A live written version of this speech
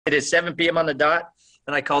It is 7 p.m. on the dot,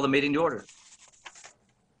 and I call the meeting to order.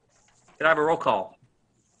 Can I have a roll call?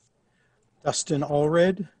 Dustin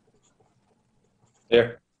Allred,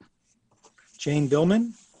 Here. Jane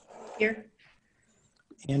Billman, Here.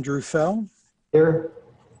 Andrew Fell, Here.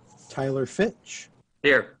 Tyler Fitch,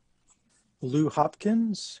 Here. Lou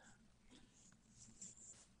Hopkins.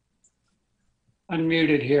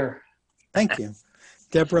 Unmuted here. Thank you.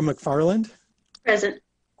 Deborah McFarland, Present.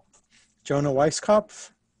 Jonah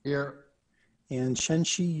Weiskopf, Here. and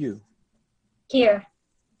Shenshi Yu. Here.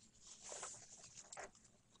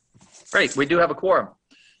 Great, we do have a quorum.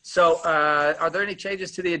 So are there any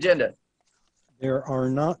changes to the agenda? There are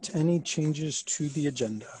not any changes to the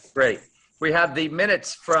agenda. Great. We have the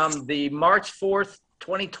minutes from the March 4th,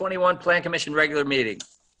 2021 Plan Commission regular meeting.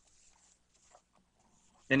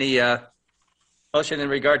 Any motion in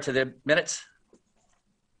regard to the minutes?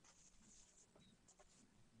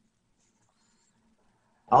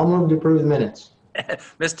 I'll move to approve the minutes.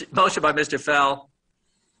 Motion by Mr. Fell,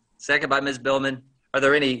 second by Ms. Billman. Are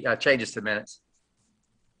there any changes to the minutes?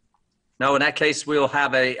 No, in that case, we'll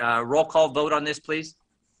have a roll call vote on this, please.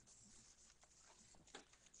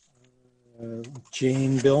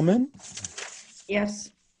 Jane Billman, Yes.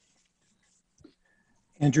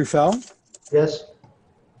 Andrew Fell, Yes.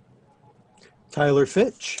 Tyler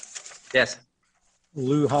Fitch, Yes.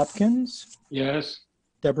 Lou Hopkins, Yes.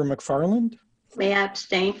 Deborah McFarland. May I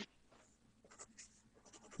abstain?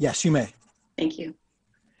 Yes, you may. Thank you.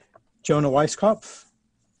 Jonah Weiskopf,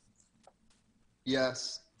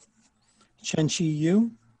 Yes. Shenshi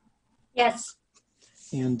Yu, Yes.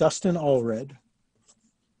 and Dustin Allred.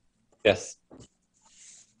 Yes.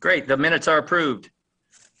 Great, the minutes are approved.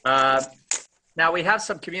 Now we have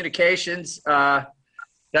some communications that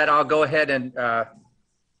I'll go ahead and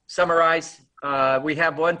summarize. We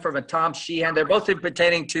have one from a Tom Sheehan. They're both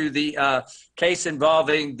pertaining to the case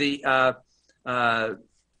involving the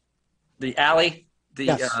alley.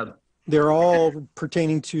 Yes. They're all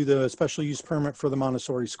pertaining to the special use permit for the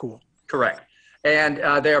Montessori school. Correct. And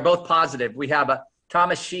they are both positive. We have a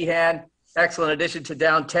Thomas Sheehan, excellent addition to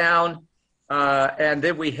downtown. And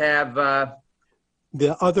then we have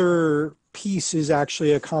The other piece is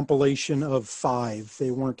actually a compilation of 5.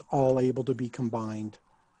 They weren't all able to be combined.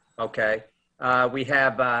 okay. We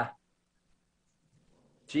have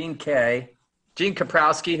Gene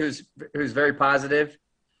Kaprowski, who's very positive.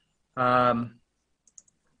 I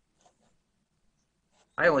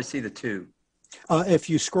only see the 2. If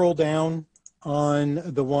you scroll down on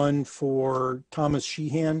the one for Thomas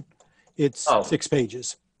Sheehan, it's 6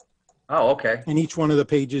 pages. Oh, okay. And each one of the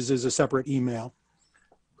pages is a separate email.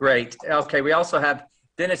 Great. Okay. We also have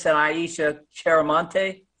Dennis and Aisha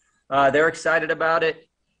Charamonte. They're excited about it.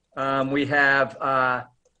 We have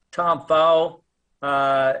Tom Foe.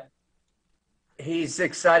 He's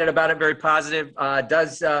excited about it, very positive.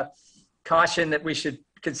 Does caution that we should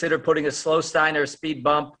consider putting a slow sign or a speed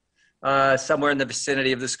bump somewhere in the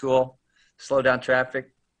vicinity of the school, slow down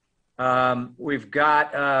traffic. We've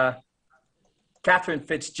got Catherine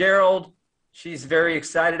Fitzgerald. She's very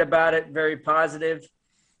excited about it, very positive.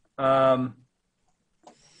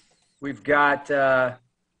 We've got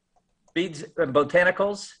Beads and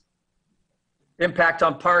Botanicals. Impact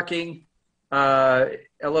on parking, a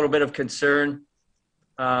little bit of concern,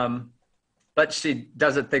 but she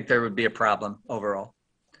doesn't think there would be a problem overall.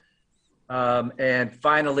 And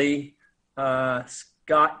finally,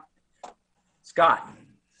 Scott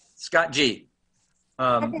G.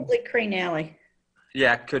 Probably Crane Alley.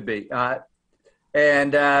 Yeah, could be.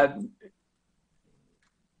 And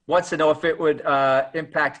wants to know if it would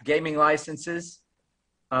impact gaming licenses.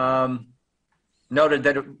 Noted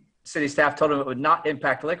that city staff told him it would not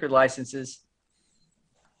impact liquor licenses.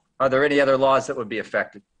 Are there any other laws that would be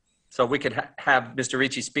affected? So we could have Mr.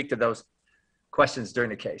 Ricci speak to those questions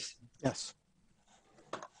during the case. Yes.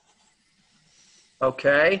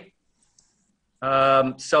 Okay.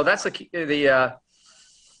 So that's the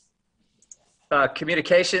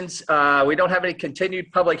communications. We don't have any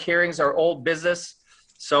continued public hearings or old business.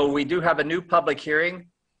 So we do have a new public hearing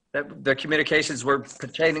that the communications were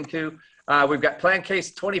pertaining to. We've got plan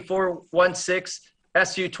case 2416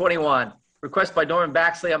 SU 21. Request by Norman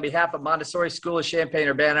Baxley on behalf of Montessori School of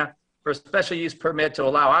Champaign-Urbana for a special use permit to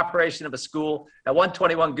allow operation of a school at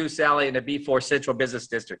 121 Goose Alley in the B4 Central Business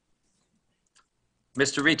District.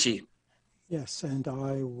 Mr. Ricci. Yes, and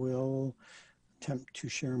I will attempt to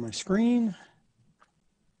share my screen.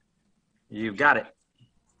 You've got it.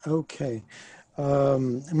 Okay.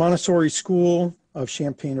 Montessori School of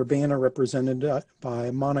Champaign-Urbana, represented by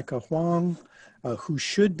Monica Huang, who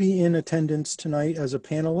should be in attendance tonight as a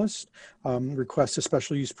panelist, requests a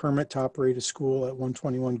special use permit to operate a school at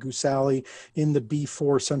 121 Goose Alley in the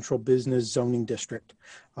B4 Central Business Zoning District.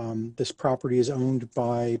 This property is owned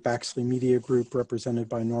by Baxley Media Group, represented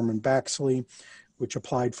by Norman Baxley, which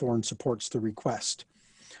applied for and supports the request.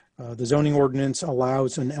 The zoning ordinance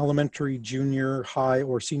allows an elementary, junior high,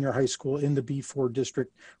 or senior high school in the B4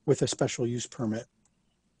 district with a special use permit.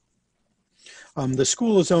 The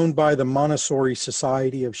school is owned by the Montessori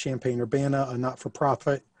Society of Champaign-Urbana, a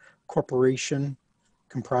not-for-profit corporation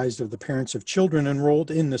comprised of the parents of children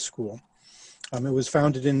enrolled in the school. It was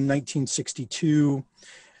founded in 1962,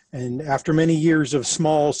 and after many years of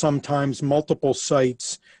small, sometimes multiple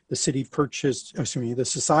sites, the society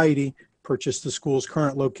purchased the school's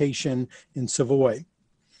current location in Savoy.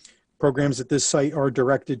 Programs at this site are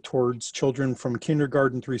directed towards children from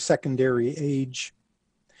kindergarten through secondary age.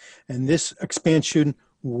 And this expansion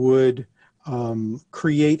would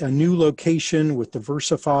create a new location with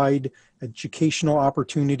diversified educational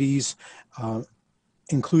opportunities,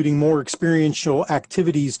 including more experiential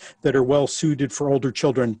activities that are well suited for older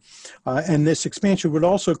children. And this expansion would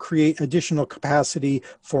also create additional capacity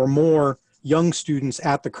for more young students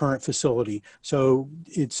at the current facility. So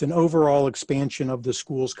it's an overall expansion of the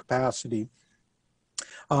school's capacity.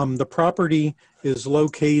 The property is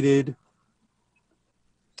located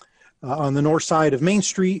on the north side of Main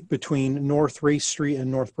Street between North Race Street and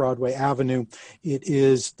North Broadway Avenue. It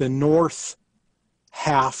is the north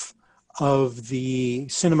half of the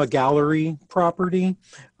Cinema Gallery property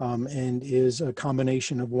and is a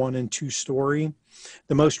combination of 1- and 2-story.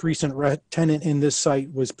 The most recent tenant in this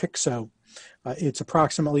site was Pixo. It's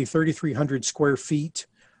approximately 3,300 square feet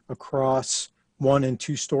across 1- and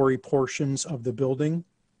 2-story portions of the building.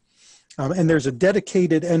 And there's a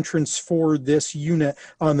dedicated entrance for this unit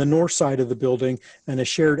on the north side of the building and a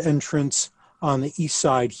shared entrance on the east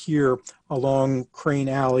side here along Crane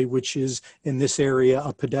Alley, which is in this area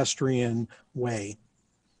a pedestrian way.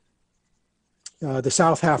 The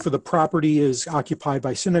south half of the property is occupied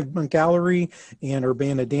by Cinema Gallery and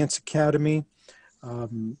Urbana Dance Academy.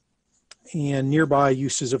 And nearby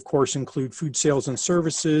uses, of course, include food sales and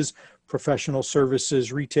services, professional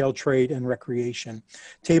services, retail, trade, and recreation.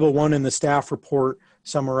 Table 1 in the staff report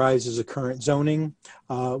summarizes the current zoning,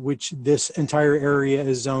 which this entire area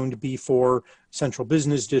is zoned B4 Central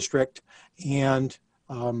Business District. And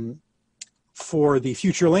for the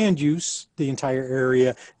future land use, the entire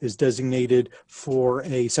area is designated for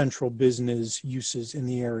a central business uses in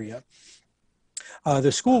the area.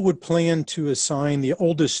 The school would plan to assign the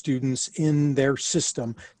oldest students in their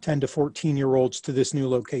system, 10 to 14-year-olds, to this new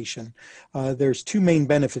location. There's 2 main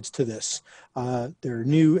benefits to this. There are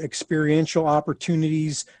new experiential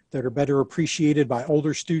opportunities that are better appreciated by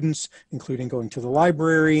older students, including going to the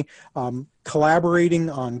library, collaborating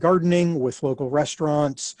on gardening with local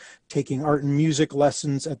restaurants, taking art and music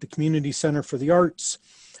lessons at the Community Center for the Arts,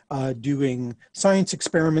 doing science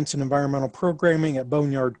experiments and environmental programming at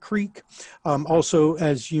Boneyard Creek. Also,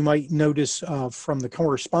 as you might notice from the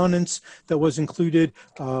correspondence that was included,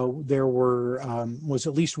 there was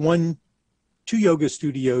at least 2 yoga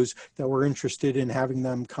studios that were interested in having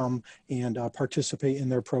them come and participate in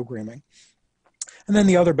their programming. And then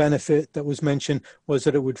the other benefit that was mentioned was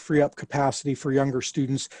that it would free up capacity for younger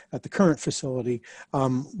students at the current facility,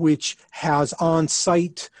 which has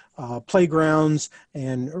on-site playgrounds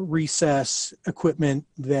and recess equipment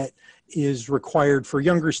that is required for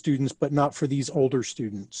younger students, but not for these older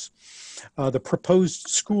students. The proposed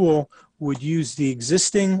school would use the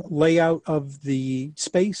existing layout of the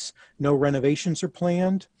space. No renovations are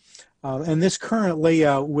planned. And this current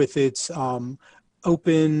layout with its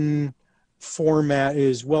open format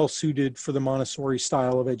is well suited for the Montessori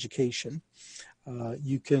style of education.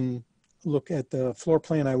 You can look at the floor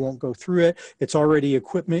plan. I won't go through it. It's already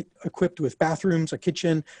equipped with bathrooms, a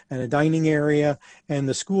kitchen, and a dining area, and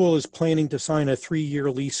the school is planning to sign a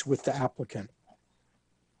 3-year lease with the applicant.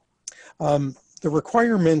 The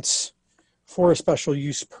requirements for a special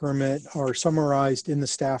use permit are summarized in the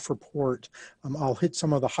staff report. I'll hit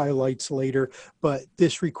some of the highlights later, but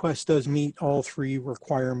this request does meet all 3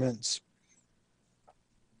 requirements.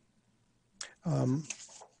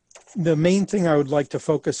 The main thing I would like to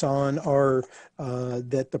focus on are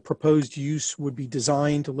that the proposed use would be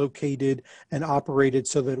designed, located, and operated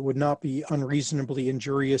so that it would not be unreasonably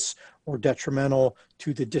injurious or detrimental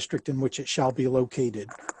to the district in which it shall be located,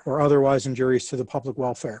 or otherwise injurious to the public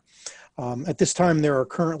welfare. At this time, there are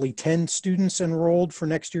currently 10 students enrolled for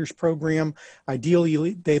next year's program.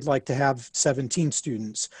 Ideally, they'd like to have 17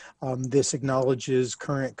 students. This acknowledges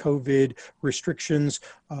current COVID restrictions,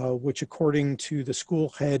 which according to the school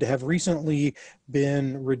head have recently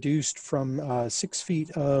been reduced from 6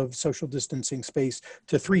 feet of social distancing space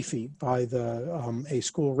to 3 feet by a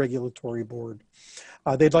school regulatory board.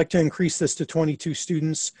 They'd like to increase this to 22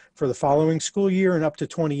 students for the following school year and up to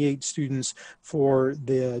 28 students for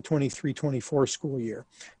the 23-24 school year.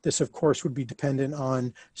 This, of course, would be dependent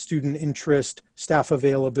on student interest, staff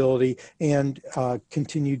availability, and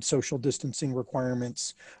continued social distancing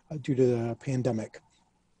requirements due to the pandemic.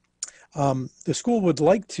 The school would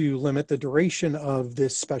like to limit the duration of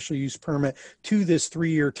this special use permit to this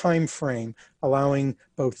 3-year time frame, allowing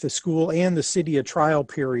both the school and the city a trial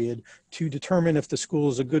period to determine if the school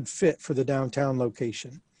is a good fit for the downtown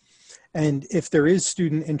location. And if there is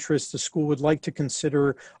student interest, the school would like to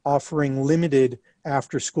consider offering limited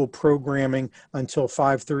after-school programming until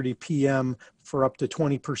 5:30 p.m. for up to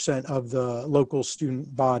 20% of the local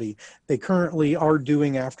student body. They currently are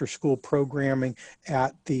doing after-school programming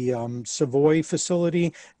at the Savoy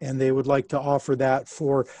facility, and they would like to offer that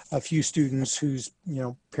for a few students whose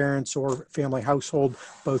parents or family household,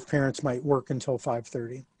 both parents might work until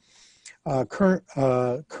 5:30.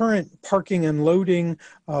 Current parking and loading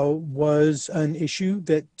was an issue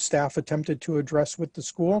that staff attempted to address with the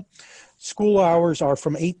school. School hours are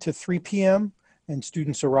from 8 to 3 p.m. and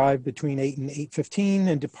students arrive between 8 and 8:15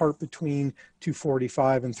 and depart between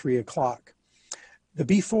 2:45 and 3 o'clock. The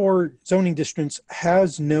B4 zoning district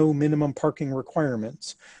has no minimum parking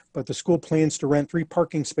requirements, but the school plans to rent 3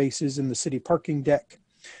 parking spaces in the city parking deck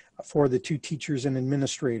for the 2 teachers and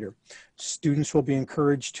administrator. Students will be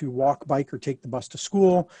encouraged to walk, bike, or take the bus to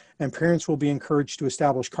school, and parents will be encouraged to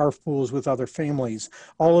establish carpools with other families.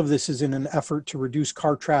 All of this is in an effort to reduce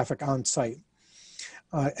car traffic on site.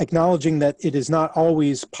 Acknowledging that it is not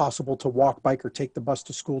always possible to walk, bike, or take the bus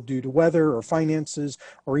to school due to weather or finances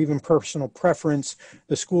or even personal preference,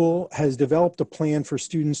 the school has developed a plan for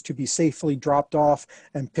students to be safely dropped off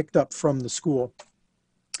and picked up from the school.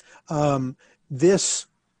 This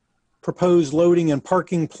proposed loading and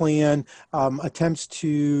parking plan attempts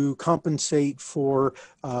to compensate for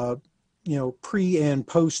pre and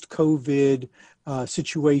post COVID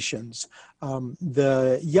situations.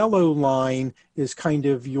 The yellow line is kind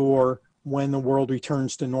of your when the world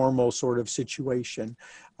returns to normal sort of situation.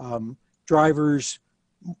 Drivers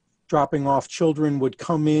dropping off children would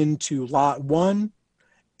come into lot 1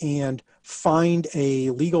 and find a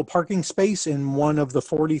legal parking space in one of the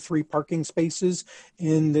 43 parking spaces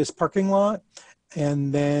in this parking lot.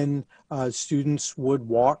 And then students would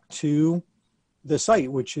walk to the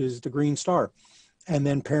site, which is the Green Star. And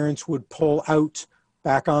then parents would pull out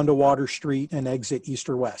back onto Water Street and exit east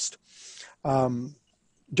or west.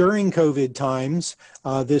 During COVID times,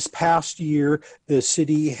 this past year, the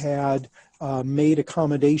city had made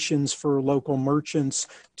accommodations for local merchants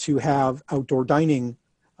to have outdoor dining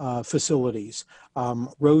facilities.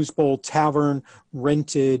 Rose Bowl Tavern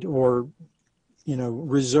rented or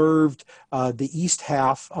reserved the east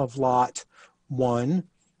half of lot 1,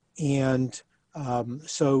 and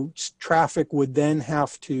so traffic would then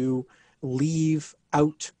have to leave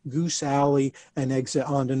out Goose Alley and exit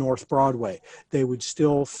onto North Broadway. They would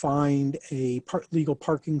still find a legal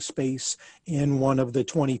parking space in one of the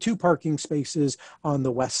 22 parking spaces on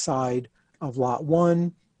the west side of lot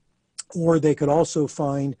 1, or they could also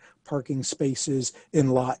find parking spaces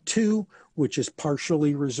in lot 2, which is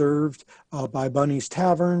partially reserved by Bunny's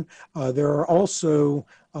Tavern. There are also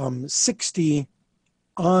 60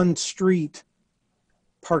 on-street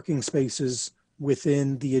parking spaces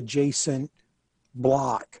within the adjacent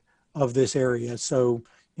block of this area. So,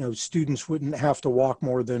 students wouldn't have to walk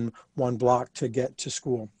more than 1 block to get to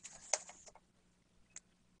school.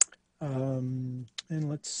 And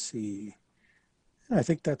let's see. I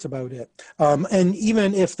think that's about it. And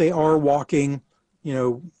even if they are walking,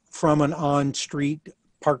 from an on-street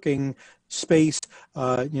parking space,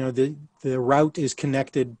 the route is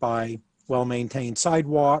connected by well-maintained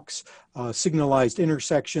sidewalks, signalized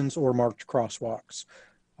intersections, or marked crosswalks.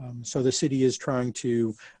 So the city is trying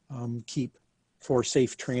to keep for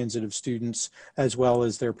safe transit of students as well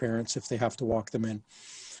as their parents if they have to walk them in.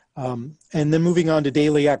 And then moving on to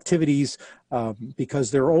daily activities, because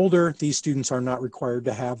they're older, these students are not required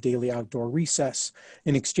to have daily outdoor recess.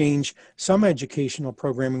 In exchange, some educational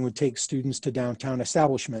programming would take students to downtown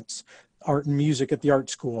establishments. art and music at the art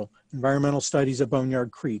school, environmental studies at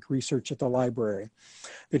Boneyard Creek, research at the library.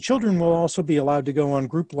 The children will also be allowed to go on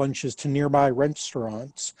group lunches to nearby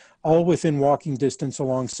restaurants, all within walking distance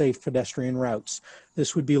along safe pedestrian routes.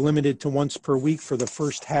 This would be limited to once per week for the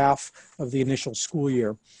first half of the initial school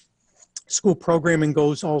year. School programming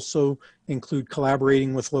goals also include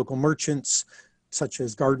collaborating with local merchants, such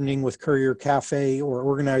as gardening with Courier Cafe or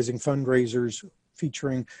organizing fundraisers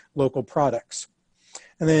featuring local products.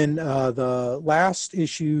 And then the last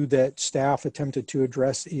issue that staff attempted to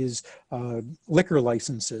address is liquor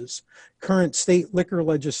licenses. Current state liquor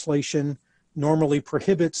legislation normally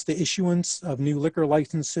prohibits the issuance of new liquor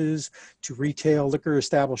licenses to retail liquor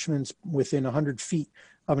establishments within 100 feet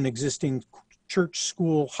of an existing church,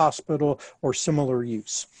 school, hospital, or similar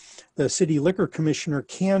use. The city liquor commissioner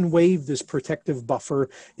can waive this protective buffer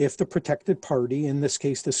if the protected party, in this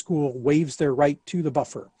case the school, waives their right to the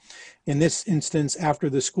buffer. In this instance, after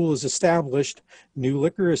the school is established, new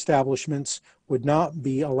liquor establishments would not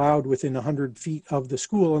be allowed within 100 feet of the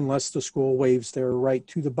school unless the school waives their right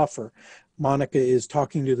to the buffer. Monica is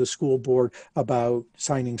talking to the school board about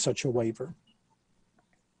signing such a waiver.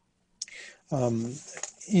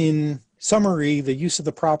 In summary, the use of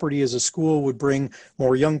the property as a school would bring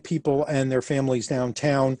more young people and their families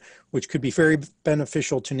downtown, which could be very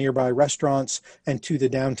beneficial to nearby restaurants and to the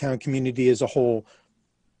downtown community as a whole.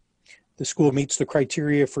 The school meets the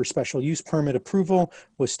criteria for special use permit approval,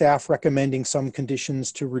 with staff recommending some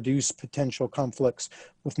conditions to reduce potential conflicts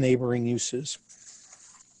with neighboring uses.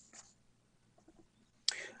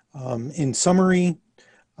 In summary,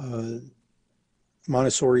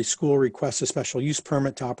 Montessori School requests a special use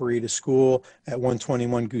permit to operate a school at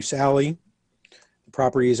 121 Goose Alley. The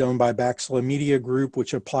property is owned by Baxla Media Group,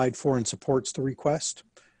 which applied for and supports the request.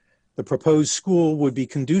 The proposed school would be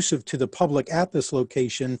conducive to the public at this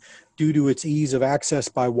location due to its ease of access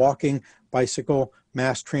by walking, bicycle,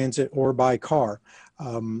 mass transit, or by car.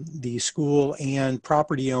 The school and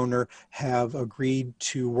property owner have agreed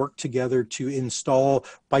to work together to install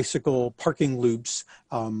bicycle parking loops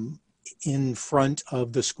in front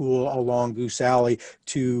of the school along Goose Alley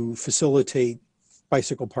to facilitate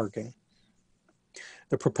bicycle parking.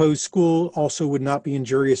 The proposed school also would not be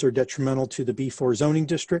injurious or detrimental to the B4 zoning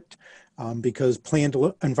district because planned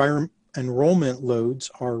enrollment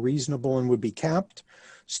loads are reasonable and would be capped.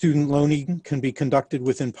 Student loaning can be conducted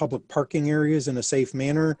within public parking areas in a safe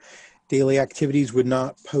manner. Daily activities would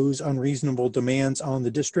not pose unreasonable demands on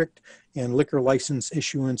the district, and liquor license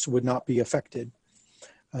issuance would not be affected.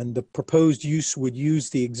 And the proposed use would use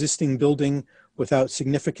the existing building without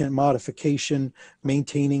significant modification,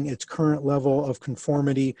 maintaining its current level of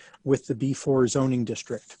conformity with the B4 zoning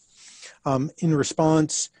district. In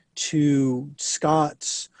response to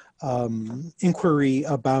Scott's inquiry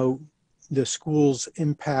about the school's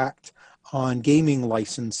impact on gaming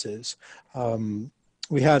licenses,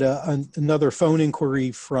 we had another phone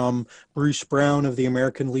inquiry from Bruce Brown of the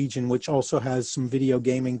American Legion, which also has some video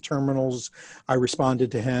gaming terminals. I responded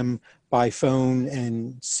to him by phone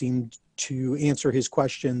and seemed to answer his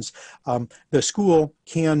questions. The school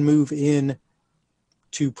can move in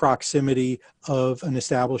to proximity of an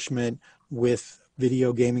establishment with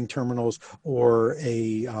video gaming terminals or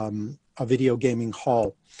a video gaming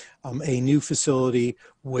hall. A new facility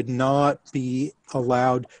would not be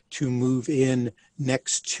allowed to move in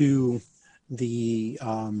next to the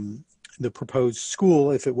proposed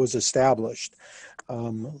school if it was established.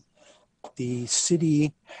 The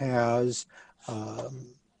city has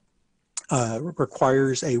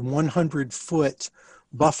requires a 100-foot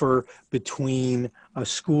buffer between a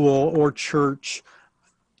school or church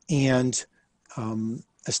and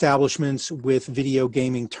establishments with video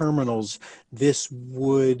gaming terminals. This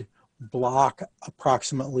would block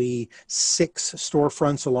approximately 6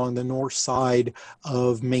 storefronts along the north side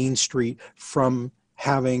of Main Street from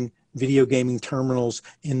having video gaming terminals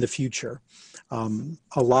in the future.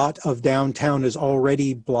 A lot of downtown is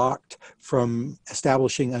already blocked from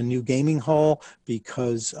establishing a new gaming hall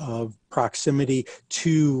because of proximity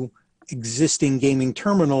to existing gaming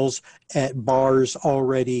terminals at bars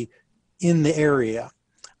already in the area.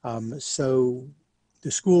 So the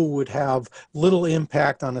school would have little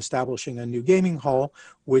impact on establishing a new gaming hall,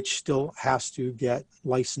 which still has to get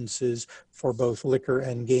licenses for both liquor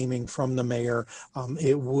and gaming from the mayor.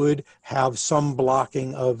 It would have some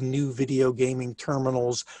blocking of new video gaming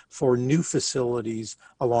terminals for new facilities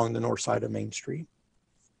along the north side of Main Street.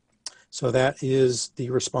 So that is the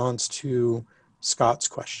response to Scott's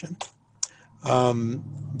question.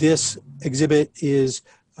 This exhibit is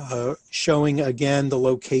showing again the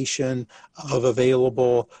location of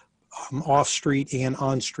available off-street and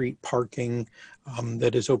on-street parking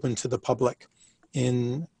that is open to the public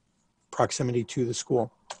in proximity to the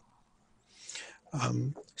school.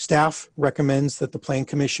 Staff recommends that the Plan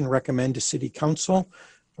Commission recommend to City Council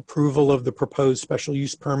approval of the proposed special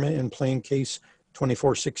use permit in Plan Case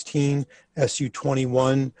 2416 SU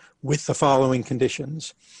 21 with the following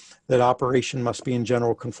conditions: that operation must be in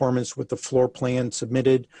general conformance with the floor plan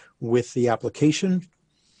submitted with the application,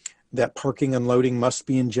 that parking and loading must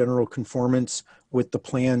be in general conformance with the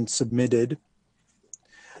plan submitted,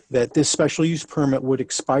 that this special use permit would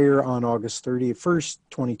expire on August 31st,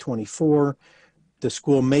 2024. The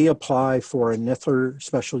school may apply for another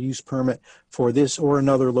special use permit for this or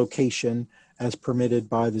another location as permitted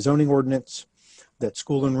by the zoning ordinance, that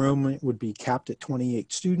school enrollment would be capped at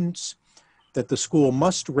 28 students, that the school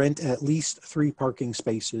must rent at least 3 parking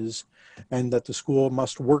spaces, and that the school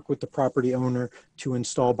must work with the property owner to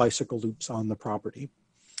install bicycle loops on the property.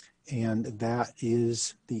 And that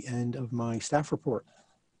is the end of my staff report.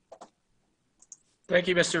 Thank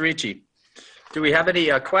you, Mr. Ricci. Do we have any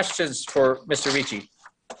questions for Mr. Ricci?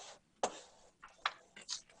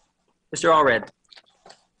 Mr. Allred.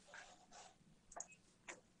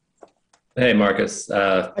 Hey, Marcus,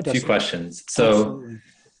 a few Dustin. questions. So Absolutely.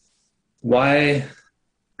 why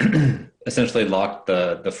essentially lock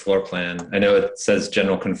the floor plan? I know it says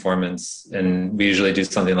general conformance, and we usually do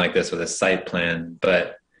something like this with a site plan,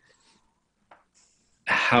 but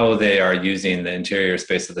how they are using the interior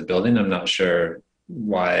space of the building, I'm not sure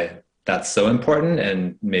why that's so important,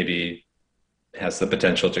 and maybe has the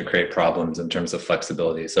potential to create problems in terms of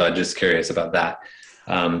flexibility. So I'm just curious about that.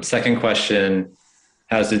 Second question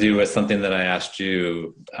has to do with something that I asked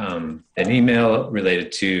you an email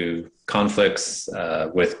related to conflicts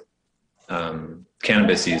with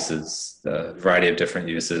cannabis uses, a variety of different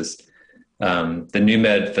uses. The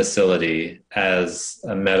NewMed facility as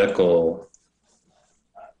a medical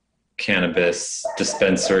cannabis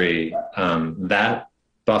dispensary, that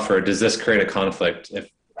buffer, does this create a conflict if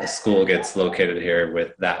a school gets located here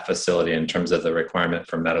with that facility in terms of the requirement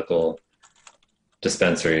for medical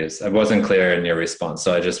dispensaries? I wasn't clear in your response,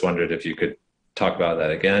 so I just wondered if you could talk about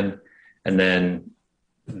that again. And then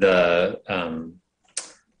the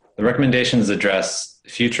recommendations address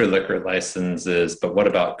future liquor licenses, but what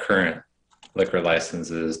about current liquor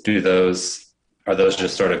licenses? Are those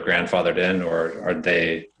just sort of grandfathered in, or are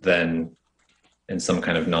they then in some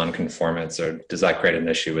kind of non-conformance, or does that create an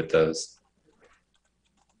issue with those?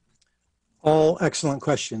 All excellent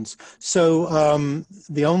questions. So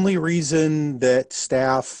the only reason that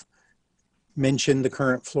staff mentioned the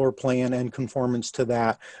current floor plan and conformance to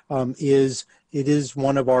that is it is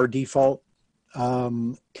one of our default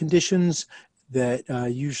conditions that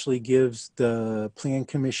usually gives the Plan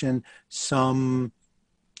Commission some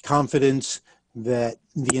confidence that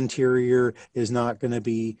the interior is not going to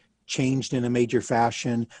be changed in a major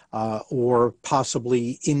fashion or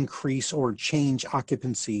possibly increase or change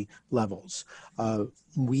occupancy levels.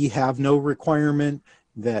 We have no requirement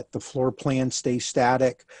that the floor plan stay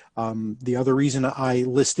static. The other reason I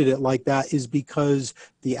listed it like that is because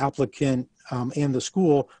the applicant and the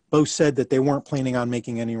school both said that they weren't planning on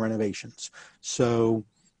making any renovations. So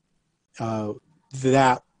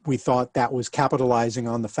that we thought that was capitalizing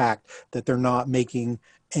on the fact that they're not making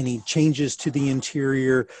any changes to the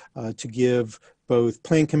interior to give both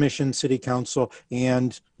Plan Commission, City Council,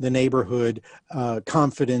 and the neighborhood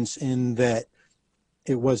confidence in that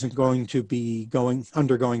it wasn't going to be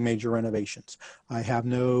undergoing major renovations. I have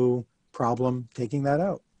no problem taking that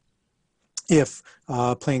out if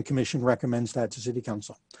Plan Commission recommends that to City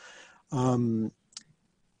Council. Item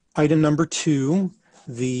number 2,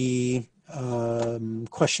 the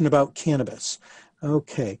question about cannabis.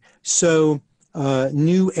 Okay, so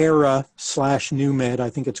New Era / NewMed, I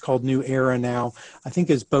think it's called New Era now, I think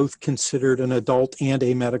is both considered an adult and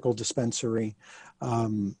a medical dispensary.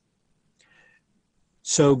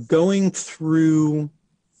 So going through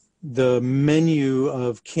the menu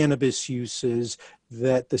of cannabis uses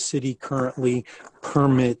that the city currently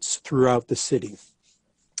permits throughout the city.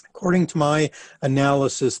 According to my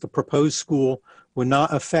analysis, the proposed school would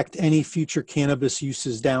not affect any future cannabis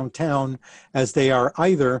uses downtown, as they are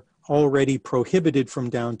either already prohibited from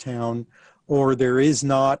downtown or there is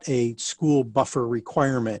not a school buffer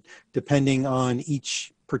requirement depending on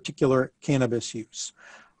each particular cannabis use.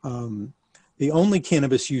 The only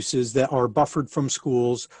cannabis uses that are buffered from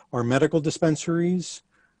schools are medical dispensaries,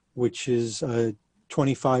 which is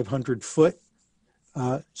 2,500 foot,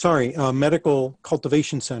 medical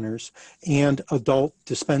cultivation centers, and adult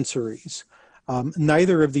dispensaries.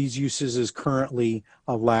 Neither of these uses is currently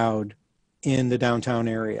allowed in the downtown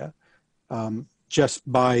area, just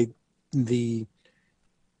by the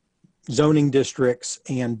zoning districts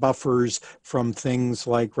and buffers from things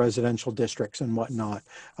like residential districts and whatnot.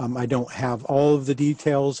 I don't have all of the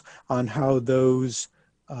details on how those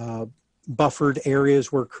buffered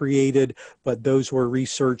areas were created, but those were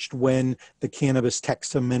researched when the cannabis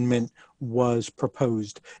text amendment was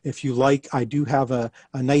proposed. If you like, I do have a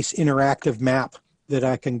nice interactive map that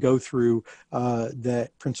I can go through that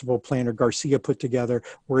Principal Planner Garcia put together,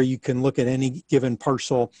 where you can look at any given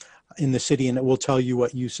parcel in the city and it will tell you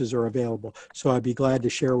what uses are available. So I'd be glad to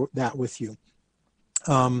share that with you.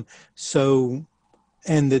 And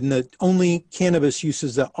then the only cannabis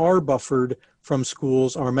uses that are buffered from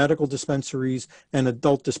schools are medical dispensaries and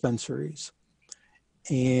adult dispensaries.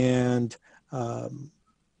 And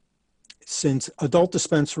since adult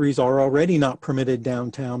dispensaries are already not permitted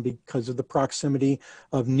downtown because of the proximity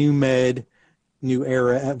of New Med, New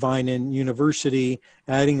Era at Vineland University,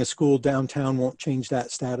 adding a school downtown won't change that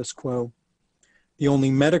status quo. The only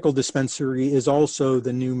medical dispensary is also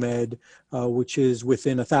the New Med, which is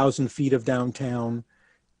within 1,000 feet of downtown.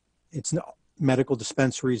 It's not, medical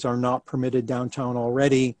dispensaries are not permitted downtown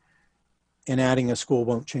already, and adding a school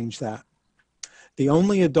won't change that. The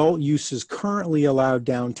only adult uses currently allowed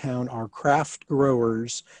downtown are craft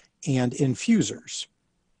growers and infusers.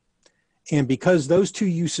 And because those two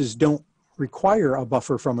uses don't require a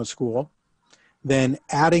buffer from a school, then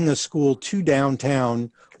adding a school to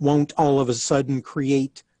downtown won't all of a sudden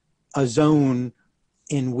create a zone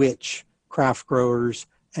in which craft growers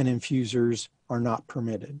and infusers are not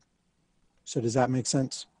permitted. So does that make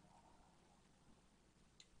sense?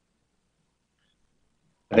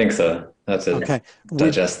 I think so. That's it. Okay.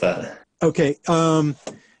 Digest that. Okay.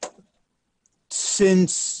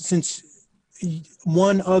 Since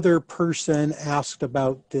one other person asked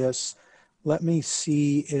about this, let me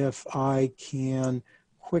see if I can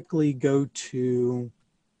quickly go to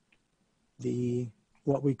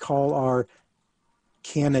what we call our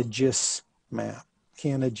CanaGIS map,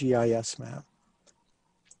 CanaGIS map.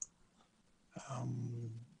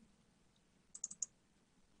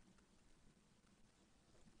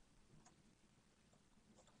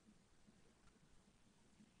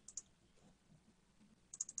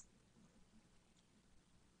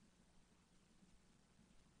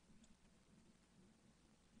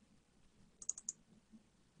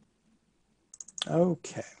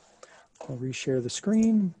 Okay, I'll reshare the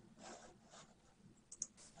screen.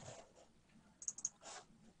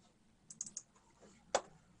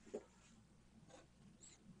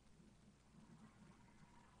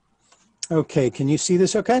 Okay, can you see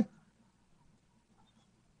this okay?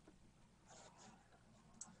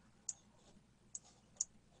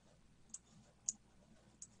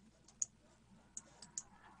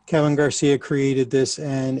 Kevin Garcia created this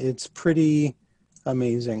and it's pretty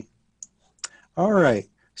amazing. All right,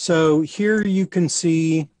 so here you can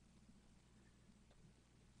see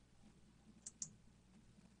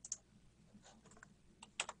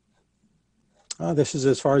this is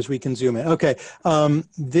as far as we can zoom in. Okay,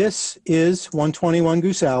 this is 121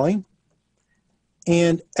 Goose Alley.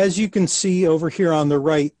 And as you can see over here on the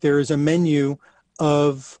right, there is a menu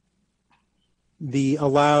of the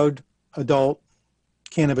allowed adult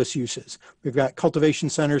cannabis uses. We've got cultivation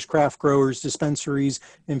centers, craft growers, dispensaries,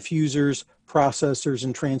 infusers, processors,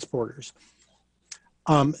 and transporters.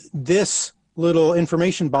 This little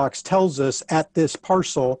information box tells us at this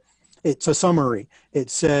parcel, it's a summary. It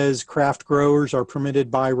says craft growers are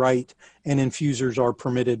permitted by right and infusers are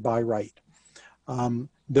permitted by right.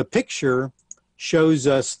 The picture shows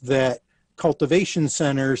us that cultivation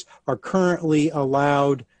centers are currently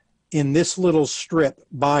allowed in this little strip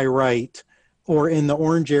by right, or in the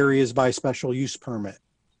orange areas by special use permit.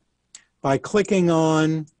 By clicking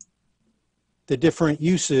on the different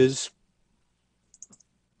uses,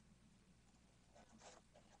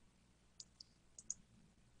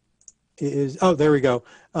 there we go.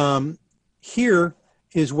 Here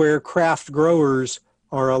is where craft growers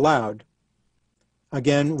are allowed.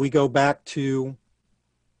 Again, we go back to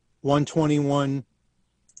 121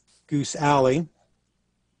 Goose Alley.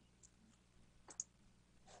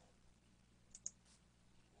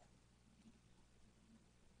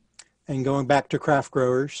 And going back to craft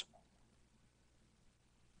growers.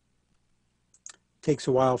 Takes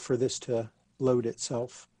a while for this to load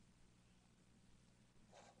itself.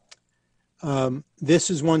 This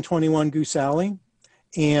is 121 Goose Alley,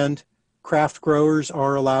 and craft growers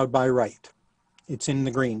are allowed by right. It's in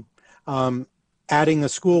the green. Adding a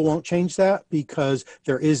school won't change that because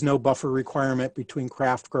there is no buffer requirement between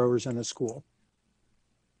craft growers and a school.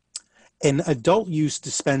 An adult use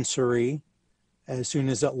dispensary, as soon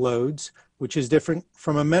as it loads, which is different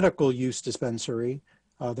from a medical use dispensary,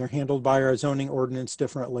 They're handled by our zoning ordinance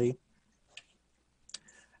differently.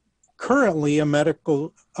 Currently,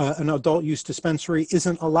 an adult use dispensary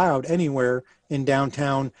isn't allowed anywhere in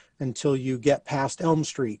downtown until you get past Elm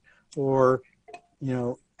Street or,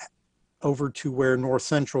 over to where North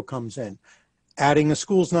Central comes in. Adding a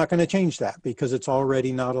school is not going to change that because it's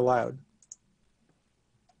already not allowed.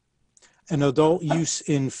 An adult use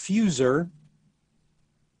infuser.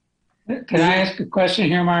 Can I ask a question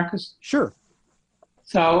here, Marcus? Sure.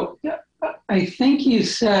 So I think you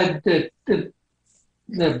said that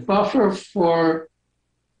the buffer for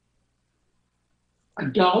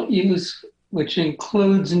adult use, which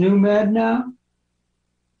includes New Med now,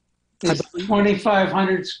 is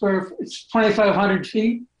 2,500 it's 2,500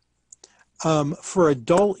 feet? For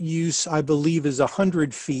adult use, I believe is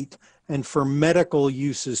 100 feet, and for medical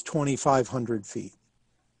use is 2,500 feet.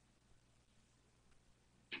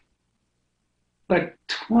 But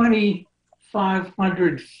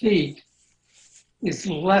 2,500 feet is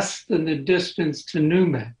less than the distance to New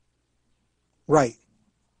Med. Right.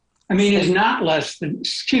 I mean, it's not less than,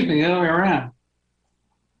 excuse me, the other way around.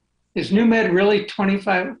 Is New Med really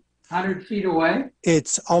 2,500 feet away?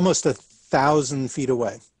 It's almost 1,000 feet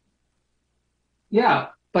away. Yeah,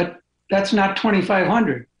 but that's not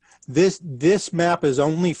 2,500. This map is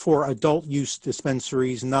only for adult use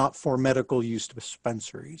dispensaries, not for medical use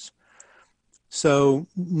dispensaries. So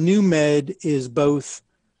New Med is both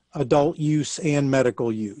adult use and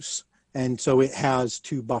medical use. And so it has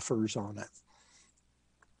two buffers on it.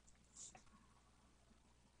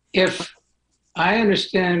 If I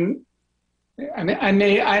understand, I mean,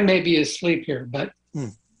 I may be asleep here, but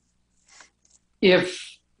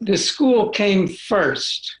if the school came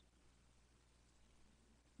first,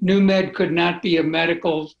 New Med could not be a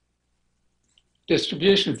medical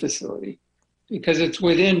distribution facility because it's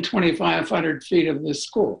within 2,500 feet of the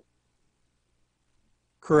school.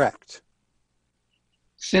 Correct.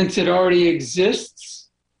 Since it already exists?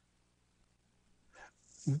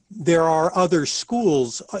 There are other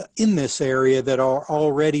schools in this area that are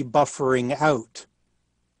already buffering out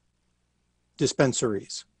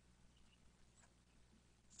dispensaries.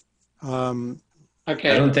 Okay.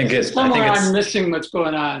 I don't think it's. Somewhere I think I'm missing what's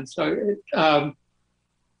going on. So I'll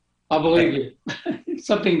believe you.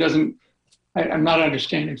 Something doesn't, I'm not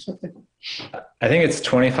understanding something. I think it's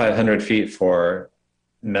 2,500 feet for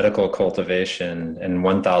medical cultivation and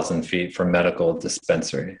 1,000 feet for medical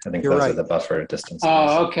dispensary. I think You're those right. are the buffer distances.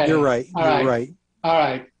 Oh, okay. You're right. All You're right. right. All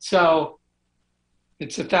right. So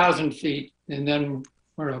it's 1,000 feet and then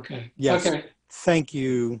we're okay. Yes. Okay. Thank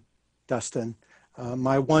you, Dustin.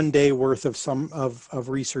 My 1 day worth of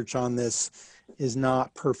research on this is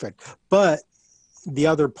not perfect. But the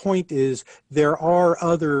other point is there are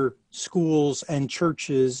other schools and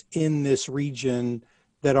churches in this region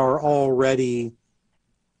that are already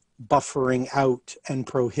buffering out and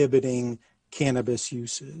prohibiting cannabis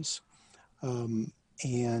uses. And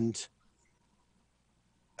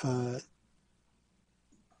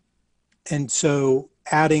so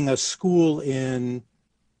adding a school in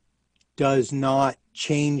does not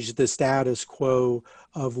change the status quo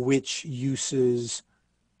of which uses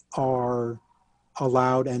are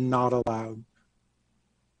allowed and not allowed.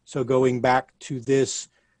 So going back to this,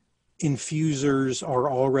 infusers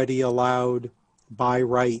are already allowed by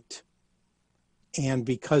right. And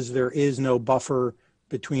because there is no buffer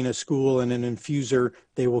between a school and an infuser,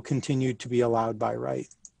 they will continue to be allowed by right.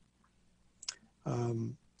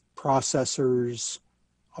 Processors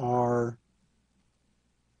are,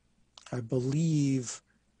 I believe,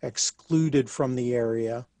 excluded from the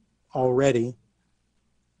area already.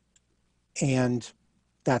 And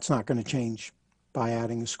that's not going to change by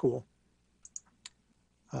adding a school.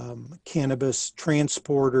 Cannabis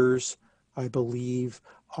transporters, I believe,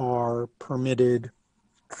 are permitted.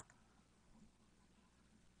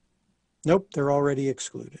 Nope, they're already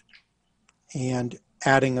excluded. And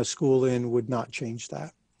adding a school in would not change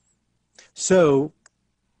that. So,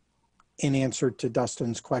 in answer to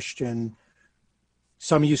Dustin's question,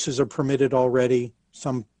 some uses are permitted already,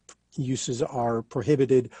 some uses are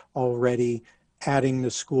prohibited already. Adding the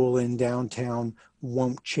school in downtown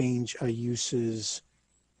won't change a use's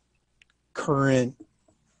current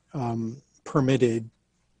permitted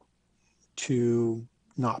to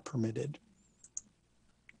not permitted.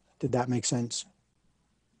 Did that make sense?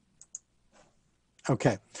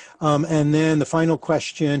 Okay. And then the final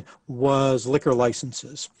question was liquor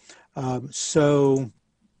licenses. A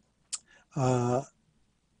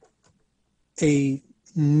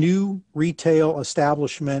new retail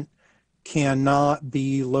establishment cannot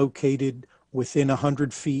be located within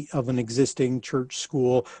 100 feet of an existing church,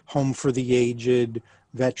 school, home for the aged,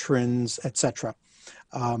 veterans, etc.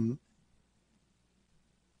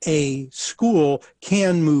 a school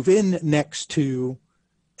can move in next to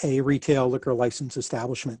a retail liquor license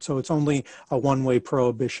establishment. So it's only a one-way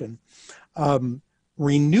prohibition.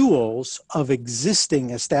 Renewals of existing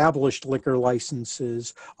established liquor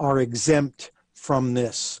licenses are exempt from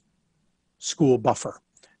this school buffer.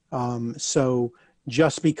 So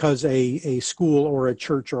just because a school or a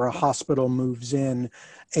church or a hospital moves in,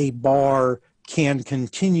 a bar can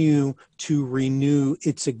continue to renew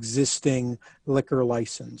its existing liquor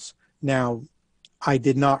license. Now, I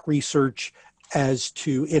did not research as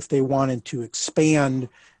to if they wanted to expand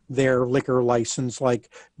their liquor license, like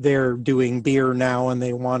they're doing beer now and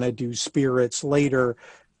they want to do spirits later.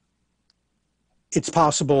 It's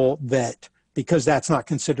possible that because that's not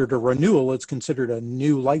considered a renewal, it's considered a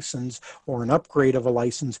new license or an upgrade of a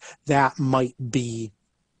license, that might be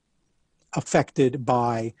affected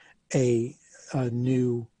by a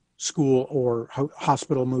new school or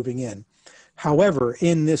hospital moving in. However,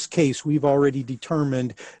 in this case, we've already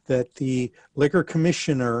determined that the liquor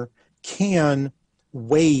commissioner can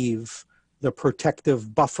waive the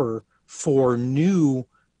protective buffer for new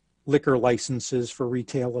liquor licenses for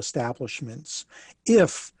retail establishments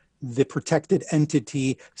if the protected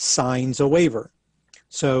entity signs a waiver.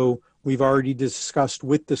 So we've already discussed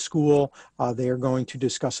with the school, they are going to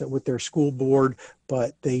discuss it with their school board,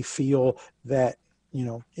 but they feel that, you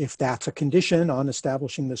know, if that's a condition on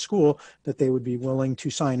establishing the school, that they would be willing to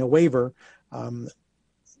sign a waiver,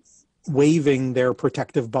 waiving their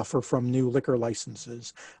protective buffer from new liquor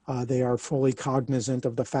licenses. They are fully cognizant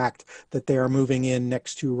of the fact that they are moving in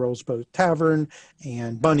next to Roseboat Tavern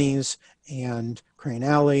and Bunny's and Crane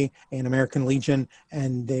Alley and American Legion,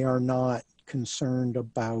 and they are not concerned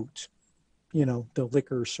about, you know, the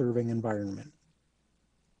liquor serving environment.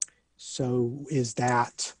 So is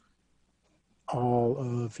that all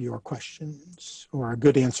of your questions, or a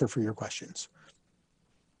good answer for your questions?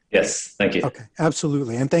 Yes, thank you. Okay,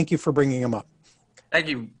 absolutely. And thank you for bringing them up. Thank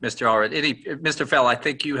you, Mr. Allred. Mr. Fell, I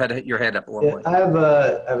think you had your hand up at one point. I have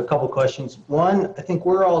a couple questions. One, I think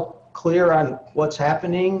we're all clear on what's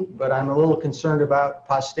happening, but I'm a little concerned about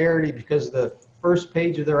posterity because the first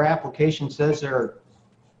page of their application says they're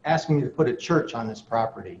asking me to put a church on this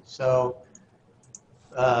property. So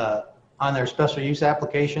on their special use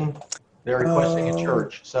application, they're requesting a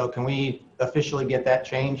church. So can we officially get that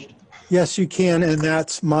changed? Yes, you can, and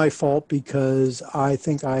that's my fault because I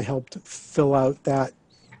think I helped fill out that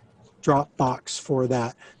drop box for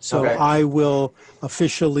that. So Okay. I will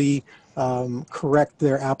officially correct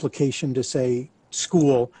their application to say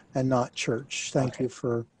school and not church. Thank you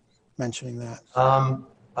for mentioning that.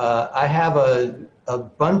 I have a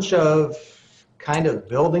bunch of kind of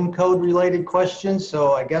building code related questions.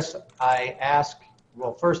 So I guess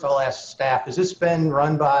well, first I'll ask staff, has this been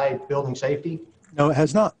run by building safety? No, it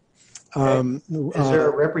has not. Okay. Is there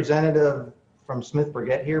a representative from Smith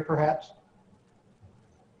Brigette here perhaps?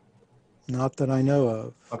 Not that I know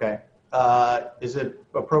of. Okay. Is it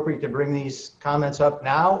appropriate to bring these comments up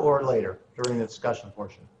now or later during the discussion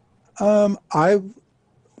portion? I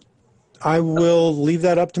will leave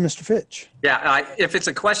that up to Mr. Fitch. Yeah, if it's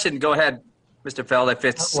a question, go ahead, Mr. Fell. If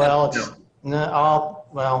it's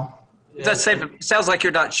it sounds like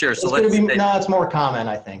you're not sure. So it's more common,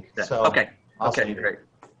 I think. Yeah. So Okay. Okay.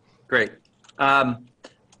 Great.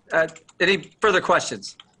 Any further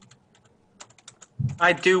questions?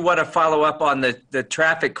 I do want to follow up on the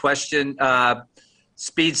traffic question,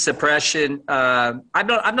 speed suppression. I'm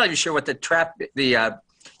not even sure what the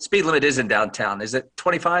speed limit is in downtown. Is it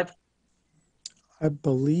 25? I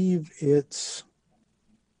believe it's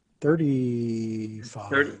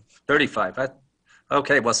 35. 35.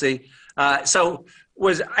 Okay, well, see. I thought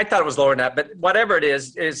it was lower than that, but whatever it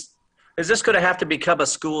is this going to have to become a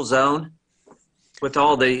school zone with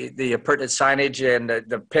all the pertinent signage and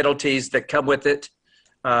the penalties that come with it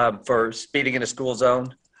for speeding in a school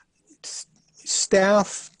zone?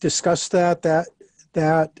 Staff discussed that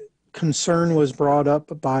concern was brought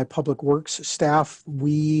up by Public Works staff.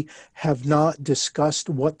 We have not discussed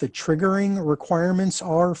what the triggering requirements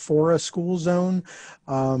are for a school zone.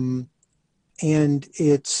 And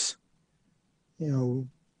it's,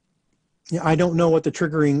 I don't know what the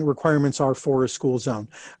triggering requirements are for a school zone.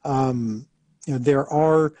 There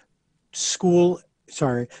are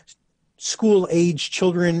school-age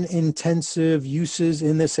children intensive uses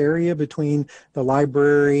in this area between the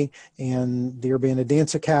library and the Urbana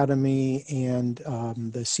Dance Academy and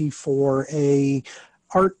the C4A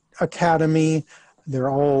Art Academy.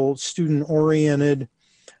 They're all student-oriented.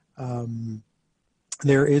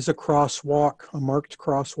 There is a marked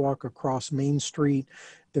crosswalk across Main Street.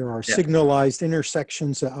 There are signalized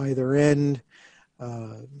intersections at either end.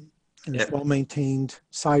 and it's Yep. well maintained,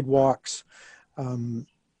 sidewalks.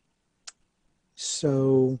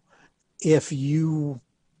 So if you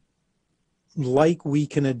like, we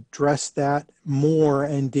can address that more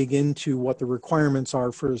and dig into what the requirements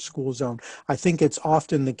are for a school zone. I think it's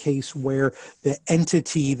often the case where the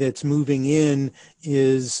entity that's moving in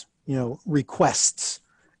is, requests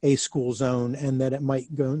a school zone, and that it might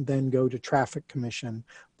then go to traffic commission,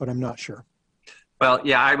 but I'm not sure. Well,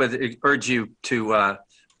 yeah, I would urge you to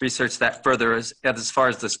research that further as far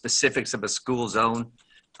as the specifics of a school zone.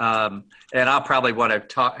 And I'll probably want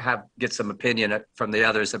to get some opinion from the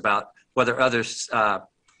others about whether other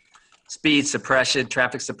speed suppression,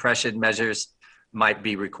 traffic suppression measures might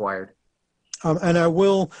be required. And I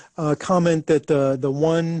will comment that the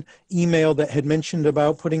one email that had mentioned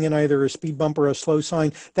about putting in either a speed bump or a slow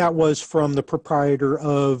sign, that was from the proprietor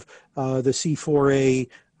of the C4A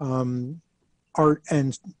art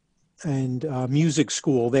and music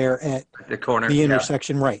school there at The corner. the yeah.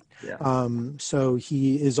 intersection, right? Yeah. So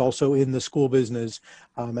he is also in the school business,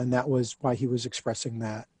 and that was why he was expressing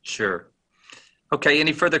that. Sure. Okay,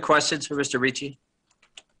 any further questions for Mr. Ricci?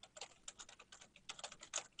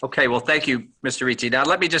 Okay, well, thank you, Mr. Ricci. Now,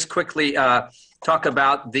 let me just quickly talk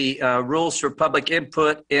about the rules for public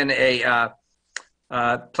input in a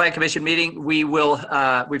Plan Commission meeting. We've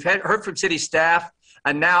heard from city staff,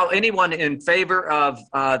 and now anyone in favor of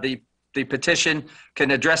the petition can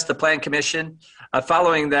address the Plan Commission.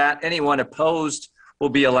 Following that, anyone opposed will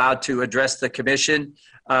be allowed to address the commission.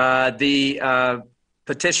 The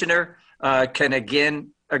petitioner can again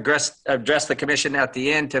address the commission at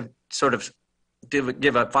the end to sort of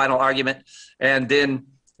give a final argument, and then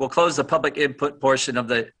we'll close the public input portion of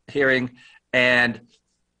the hearing and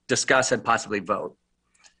discuss and possibly vote.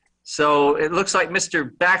 So it looks like Mr.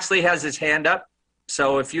 Baxley has his hand up.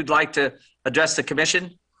 So if you'd like to address the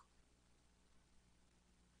commission.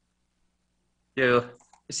 Let's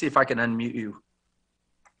see if I can unmute you.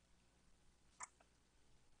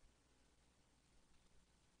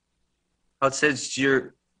 Oh, it says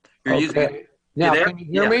you're using. Okay. Now, there? can you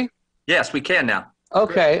hear Yeah. me? Yes, we can now.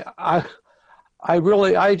 Okay. I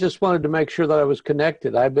just wanted to make sure that I was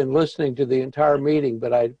connected. I've been listening to the entire meeting,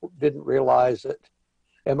 but I didn't realize it.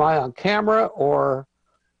 Am I on camera or?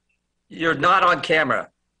 You're not on camera.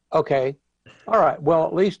 Okay. All right. Well,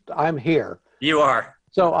 at least I'm here. You are.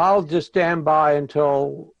 So I'll just stand by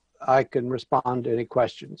until I can respond to any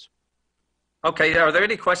questions. Okay. Are there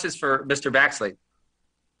any questions for Mr. Baxley?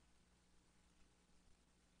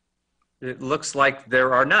 It looks like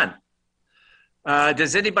there are none.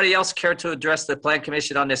 Does anybody else care to address the Plan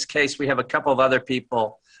Commission on this case? We have a couple of other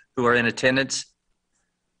people who are in attendance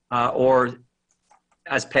or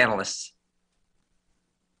as panelists.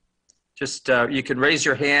 Just you can raise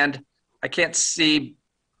your hand. I can't see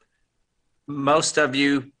most of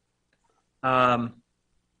you. So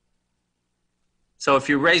if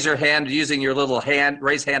you raise your hand using your little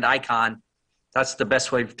raise hand icon, that's the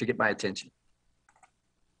best way to get my attention.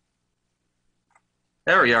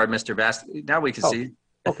 There we are, Mr. Bass. Now we can see you.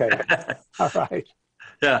 Okay. All right.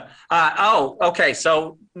 Yeah. Okay.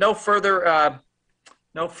 So no further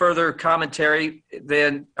commentary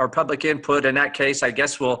then, or public input. In that case, I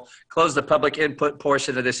guess we'll close the public input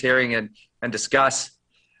portion of this hearing and discuss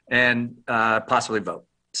and possibly vote.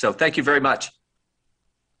 So thank you very much.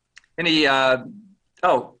 Any,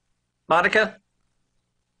 Monica?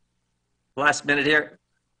 Last minute here.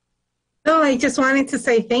 No, I just wanted to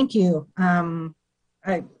say thank you.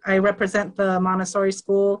 I represent the Montessori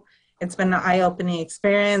school. It's been an eye-opening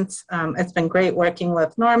experience. It's been great working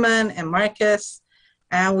with Norman and Marcus,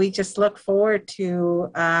 and we just look forward to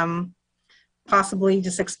possibly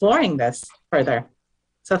just exploring this further.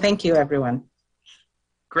 So thank you, everyone.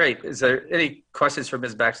 Great. Is there any questions for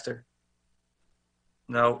Ms. Baxter?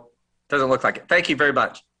 No, doesn't look like it. Thank you very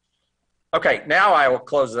much. Okay, now I will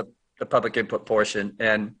close the public input portion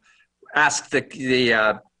and ask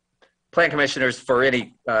the Plan Commissioners for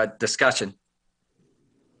any discussion.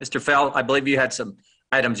 Mr. Fell, I believe you had some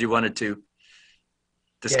items you wanted to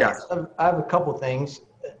discuss. Yeah, I have a couple things.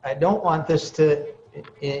 I don't want this to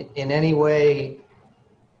in any way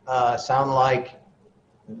sound like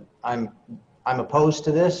I'm opposed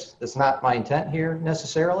to this. That's not my intent here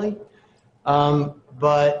necessarily.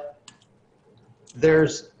 But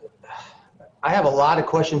I have a lot of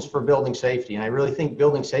questions for building safety, and I really think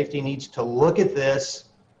building safety needs to look at this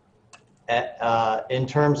in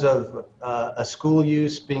terms of a school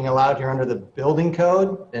use being allowed here under the building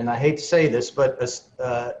code. And I hate to say this, but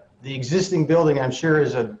the existing building, I'm sure,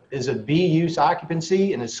 is a B use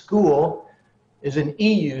occupancy, and a school is an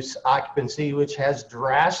E use occupancy, which has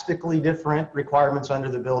drastically different requirements under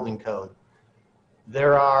the building code.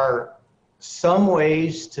 there are some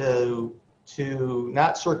ways to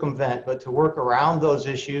not circumvent, but to work around those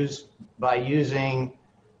issues by using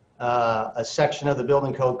a section of the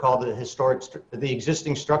building code called the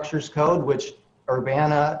existing structures code, which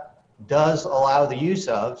Urbana does allow the use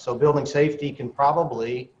of. So building safety can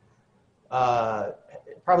probably has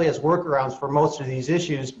workarounds for most of these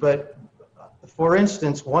issues. But for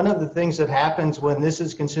instance, one of the things that happens when this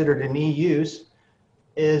is considered an E-use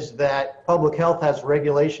is that public health has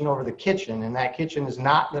regulation over the kitchen, and that kitchen is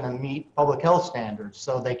not going to meet public health standards.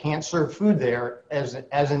 So they can't serve food there as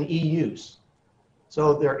an E-use.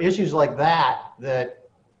 So there are issues like that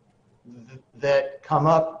come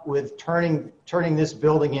up with turning this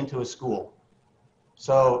building into a school.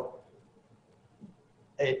 So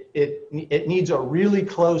it needs a really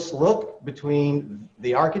close look between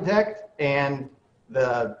the architect and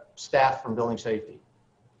the staff from building safety.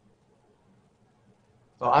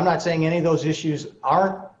 So I'm not saying any of those issues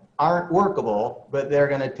aren't workable, but they're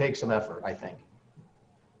going to take some effort, I think.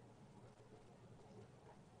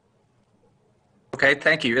 Okay,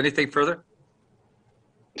 thank you. Anything further?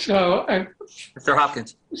 So, Mr.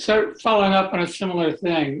 Hopkins. so following up on a similar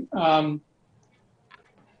thing,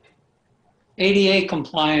 ADA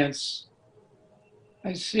compliance.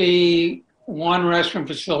 I see one restroom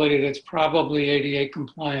facility that's probably ADA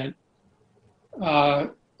compliant.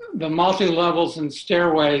 The multi-levels and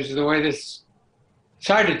stairways, the way it's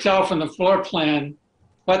hard to tell from the floor plan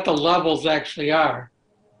what the levels actually are.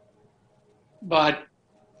 But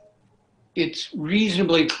it's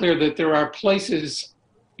reasonably clear that there are places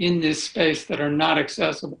in this space that are not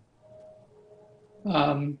accessible.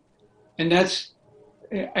 And that's,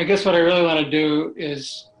 I guess what I really want to do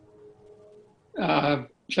is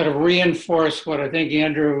sort of reinforce what I think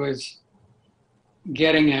Andrew is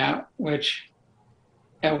getting at, which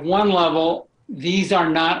at one level, these are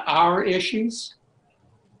not our issues.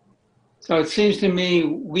 So it seems to me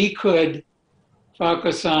we could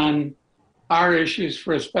focus on our issues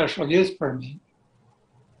for a special use permit.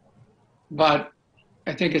 But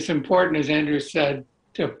I think it's important, as Andrew said,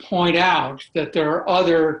 to point out that there are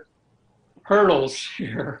other hurdles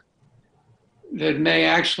here that may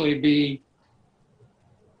actually be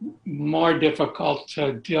more difficult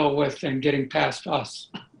to deal with than getting past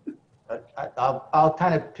us. I'll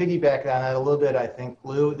kind of piggyback on that a little bit, I think,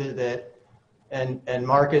 Lou, and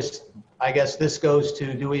Marcus, I guess this goes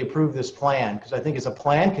to, do we approve this plan? Because I think as a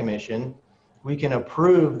plan commission, we can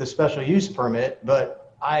approve the special use permit,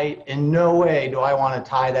 but in no way do I want to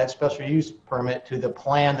tie that special use permit to the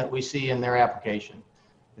plan that we see in their application.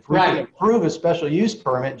 If we can approve a special use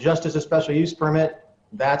permit just as a special use permit,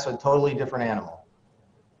 that's a totally different animal.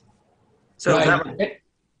 So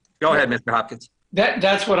go ahead, Mr. Hopkins.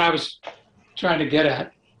 That's what I was trying to get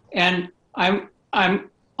at. And I'm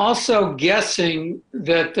also guessing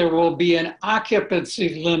that there will be an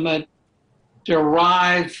occupancy limit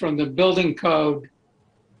derived from the building code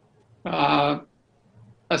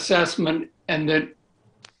assessment, and that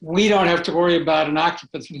we don't have to worry about an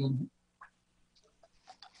occupancy limit.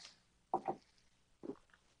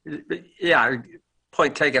 Yeah,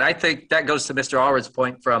 point taken. I think that goes to Mr. Allred's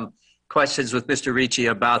point from questions with Mr. Ricci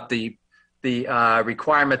about the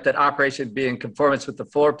requirement that operation be in conformance with the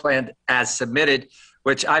floor plan as submitted,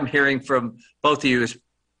 which I'm hearing from both of you is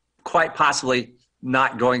quite possibly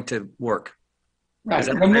not going to work. Right,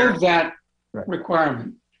 remove that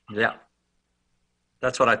requirement. Yeah,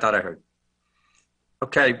 that's what I thought I heard.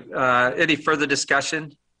 Okay, any further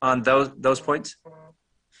discussion on those points?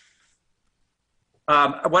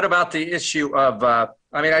 What about the issue of,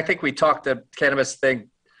 I think we talked the cannabis thing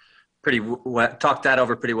talked that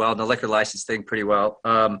over pretty well, and the liquor license thing pretty well.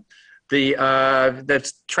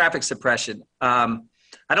 The traffic suppression. I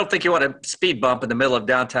don't think you want a speed bump in the middle of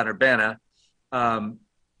downtown Urbana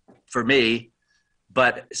for me,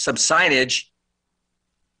 but some signage,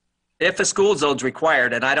 if a school zone's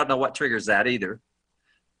required, and I don't know what triggers that either,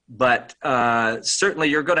 but certainly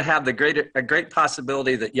you're going to have a great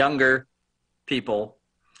possibility that younger people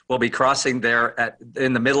will be crossing there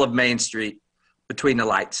in the middle of Main Street between the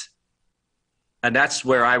lights. And that's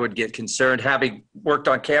where I would get concerned, having worked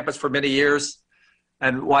on campus for many years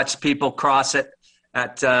and watched people cross it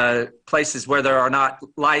at places where there are not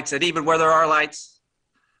lights, and even where there are lights.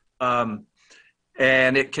 And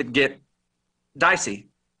it could get dicey.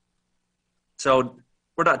 So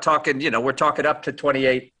we're not talking, we're talking up to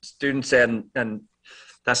 28 students, and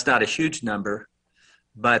that's not a huge number.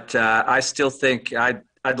 But I still think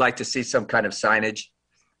I'd like to see some kind of signage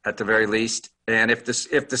at the very least. And if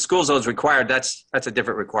the school zone is required, that's a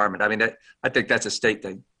different requirement. I mean, I think that's a state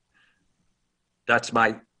thing. That's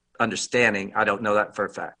my understanding. I don't know that for a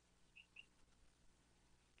fact.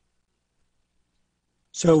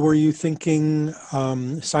 So were you thinking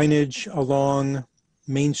signage along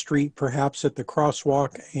Main Street, perhaps at the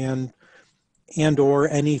crosswalk, and or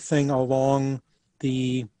anything along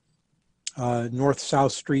the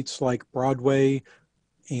north-south streets like Broadway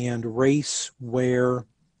and Race, where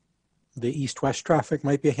the east-west traffic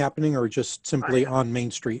might be happening, or just simply on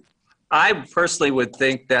Main Street? I personally would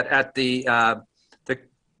think that at the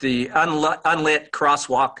unlit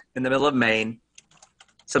crosswalk in the middle of Main,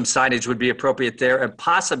 some signage would be appropriate there, and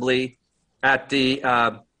possibly at the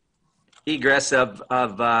egress of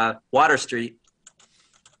Water Street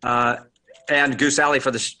and Goose Alley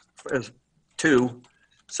for two,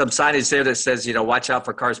 some signage there that says, watch out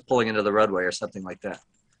for cars pulling into the roadway or something like that.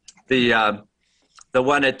 The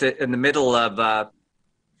one in the middle of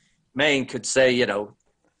Main could say,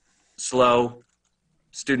 slow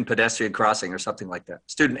student pedestrian crossing or something like that.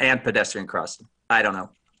 Student and pedestrian crossing. I don't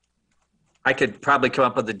know. I could probably come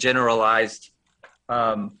up with a generalized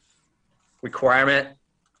requirement.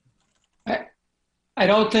 I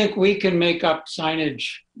don't think we can make up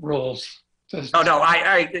signage rules. Oh, no,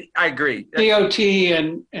 I agree. DOT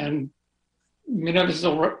and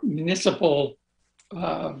municipal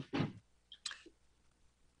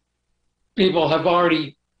people have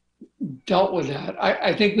already dealt with that.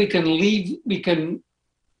 I think we can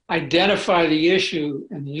identify the issue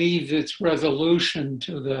and leave its resolution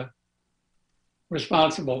to the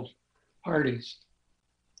responsible parties.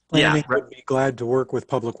 Planning would be glad to work with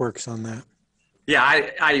Public Works on that. Yeah,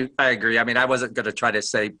 I agree. I mean, I wasn't going to try to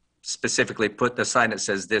say specifically put the sign that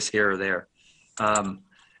says this here or there. And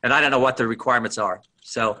I don't know what the requirements are.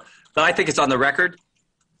 So, but I think it's on the record.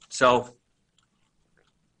 So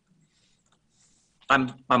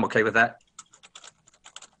I'm okay with that.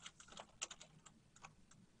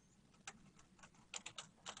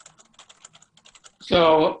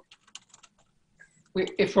 So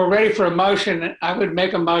if we're ready for a motion, I would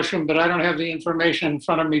make a motion, but I don't have the information in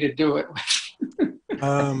front of me to do it.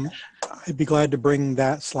 I'd be glad to bring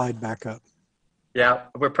that slide back up. Yeah,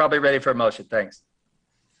 we're probably ready for a motion. Thanks.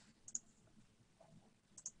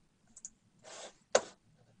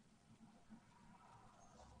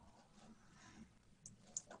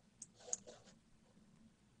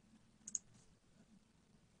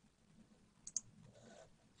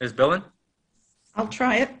 Ms. Billman? I'll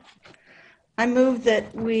try it. I move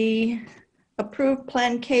that we approve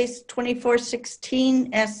Plan Case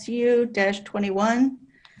 2416 SU-21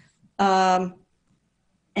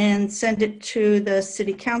 and send it to the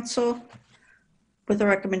City Council with a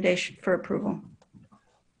recommendation for approval.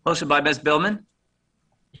 Motion by Ms. Billman.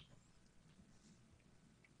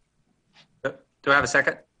 Do I have a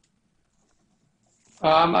second?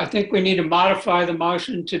 I think we need to modify the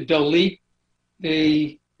motion to delete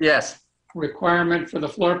the Yes. requirement for the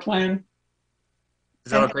floor plan.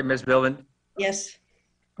 Is that okay, Ms. Billman? Yes.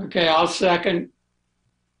 Okay, I'll second.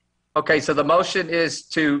 Okay, so the motion is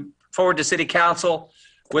to forward to City Council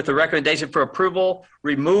with a recommendation for approval,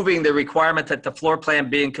 removing the requirement that the floor plan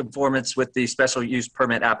be in conformance with the special use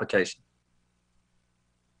permit application.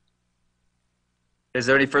 Is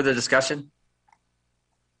there any further discussion?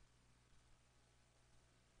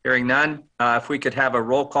 Hearing none, if we could have a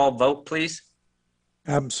roll call vote, please.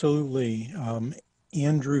 Absolutely.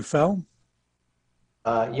 Andrew Fell,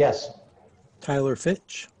 Yes. Tyler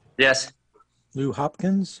Fitch, Yes. Lou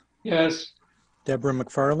Hopkins, Yes. Deborah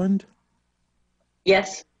McFarland,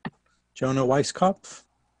 Yes. Jonah Weisskopf,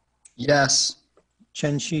 Yes.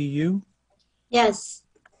 Chen-Shi Yu, Yes.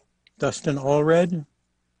 Dustin Allred,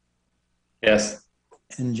 Yes.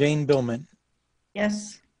 and Jane Billman.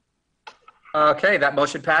 Yes. Okay, that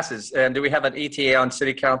motion passes. And do we have an ETA on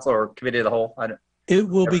City Council or Committee of the Whole? It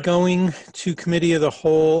will be going to Committee of the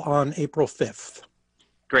Whole on April 5th.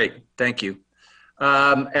 Great, thank you.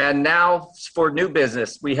 And now for new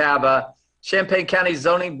business, we have Champaign County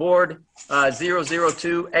Zoning Board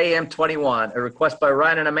 002 AM21, a request by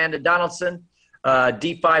Ryan and Amanda Donaldson,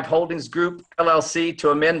 D5 Holdings Group LLC,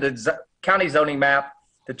 to amend the county zoning map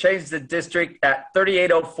to change the district at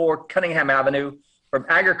 3804 Cunningham Avenue from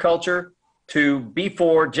agriculture to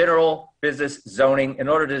B4 general business zoning in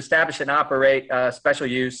order to establish and operate special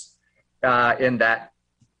use in that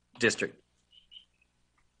district.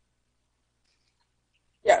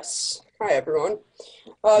 Yes. Hi, everyone.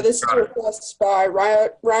 This is a request by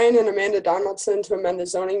Ryan and Amanda Donaldson to amend the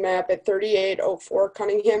zoning map at 3804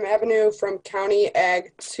 Cunningham Avenue from County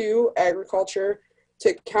Ag 2 Agriculture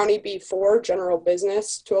to County B4 General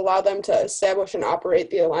Business to allow them to establish and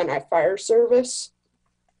operate the Illini Fire Service.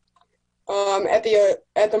 At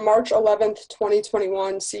the March 11th,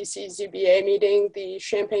 2021 CCZBA meeting, the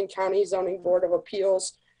Champaign County Zoning Board of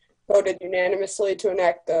Appeals voted unanimously to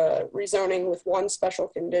enact the rezoning with one special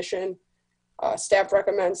condition. Staff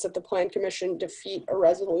recommends that the Plan Commission defeat a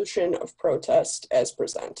resolution of protest as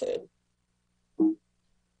presented.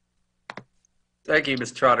 Thank you,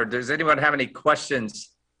 Ms. Trotter. Does anyone have any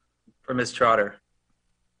questions for Ms. Trotter?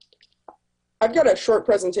 I've got a short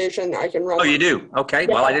presentation I can run. Oh, you do? Okay.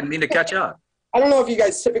 Well, I didn't mean to cut you off. I don't know if you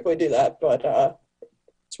guys typically do that, but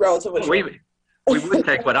it's relatively short. We would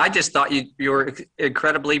take one. I just thought you were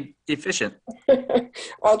incredibly efficient.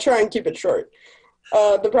 I'll try and keep it short.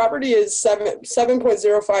 The property is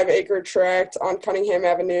 7.05 acre tract on Cunningham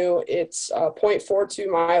Avenue. It's 0.42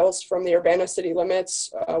 miles from the Urbana city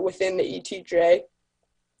limits within the ETJ.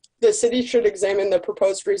 The city should examine the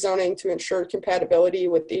proposed rezoning to ensure compatibility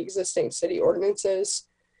with the existing city ordinances.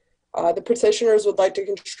 The petitioners would like to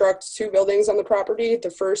construct 2 buildings on the property.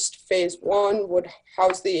 The first, phase 1, would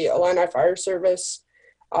house the Illini Fire Service,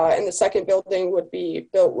 and the second building would be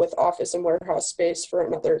built with office and warehouse space for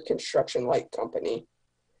another construction-like company.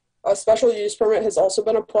 A special use permit has also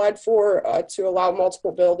been applied for to allow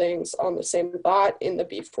multiple buildings on the same lot in the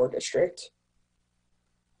B4 district.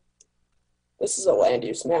 This is a land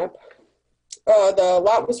use map. The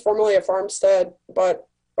lot was formerly a farmstead,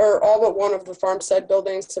 all but one of the farmstead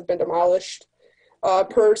buildings have been demolished.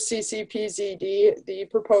 Per CCPZD, the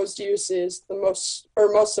proposed use is most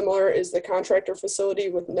similar is the contractor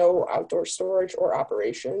facility with no outdoor storage or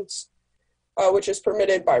operations, which is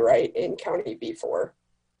permitted by right in County B4.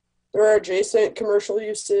 There are adjacent commercial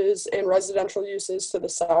uses and residential uses to the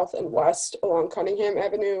south and west along Cunningham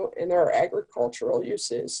Avenue, and there are agricultural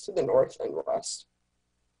uses to the north and west.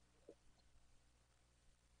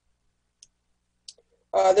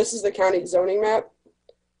 This is the county zoning map.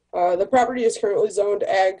 The property is currently zoned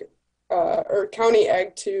County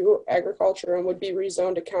Ag 2 agriculture and would be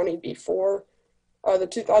rezoned to County B4. The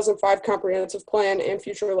 2005 comprehensive plan and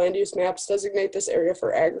future land use maps designate this area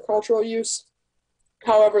for agricultural use.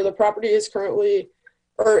 However, the property is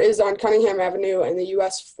on Cunningham Avenue and the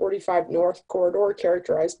US 45 North corridor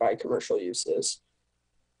characterized by commercial uses.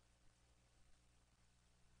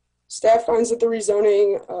 Staff finds that the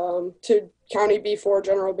rezoning to County B4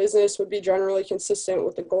 general business would be generally consistent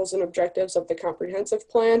with the goals and objectives of the comprehensive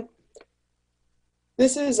plan.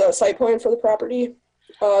 This is a site plan for the property.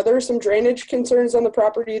 There are some drainage concerns on the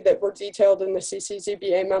property that were detailed in the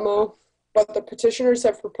CCZBA memo, but the petitioners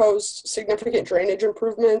have proposed significant drainage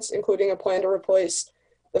improvements, including a plan to replace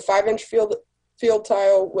the 5-inch field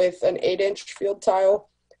tile with an 8-inch field tile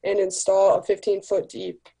and install a 15-foot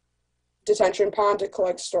deep detention pond to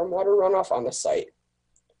collect stormwater runoff on the site.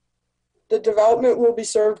 The development will be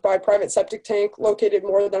served by a private septic tank located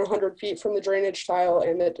more than 100 feet from the drainage tile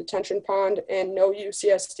and the detention pond, and no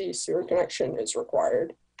UCSD sewer connection is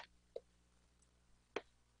required.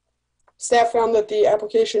 Staff found that the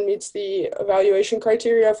application meets the evaluation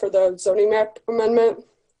criteria for the zoning map amendment.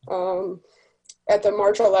 At the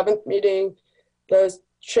March 11th meeting, the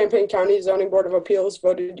Champaign County Zoning Board of Appeals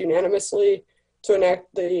voted unanimously to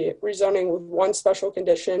enact the rezoning with one special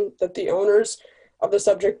condition, that the owners of the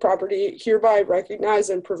subject property hereby recognize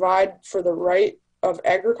and provide for the right of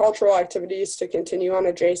agricultural activities to continue on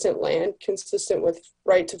adjacent land consistent with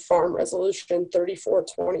right to farm resolution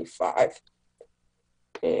 3425.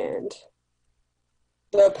 And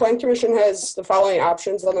the Plan Commission has the following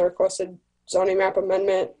options on the requested zoning map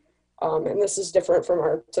amendment, and this is different from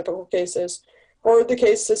our typical cases. Forward the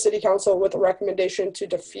case to City Council with a recommendation to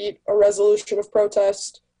defeat a resolution of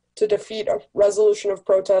protest, to defeat a resolution of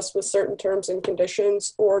protest with certain terms and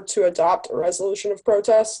conditions, or to adopt a resolution of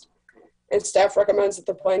protest. And staff recommends that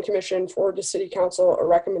the Plan Commission forward to City Council a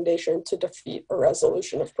recommendation to defeat a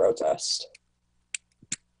resolution of protest.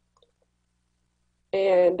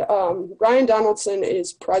 And Ryan Donaldson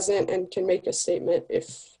is present and can make a statement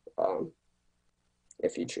if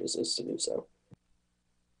he chooses to do so.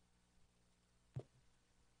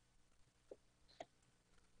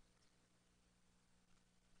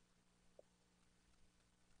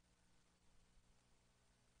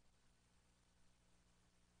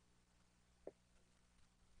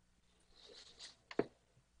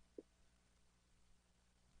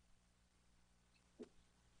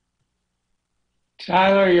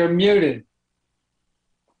 Tyler, you're muted.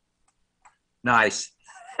 Nice.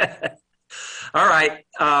 All right.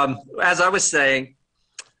 As I was saying,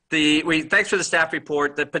 thanks for the staff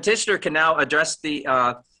report. The petitioner can now address the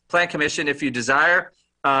Plan Commission if you desire,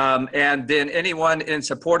 and then anyone in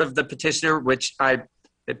support of the petitioner, which it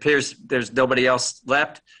appears there's nobody else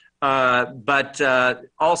left, but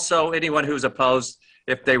also anyone who's opposed,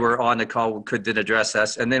 if they were on the call, could then address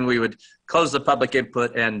us, and then we would close the public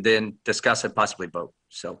input and then discuss and possibly vote.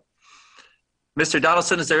 So Mr.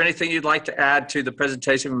 Donaldson, is there anything you'd like to add to the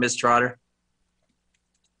presentation from Ms. Trotter?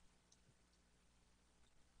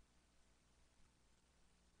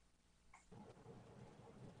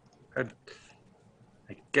 I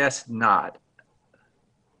guess not.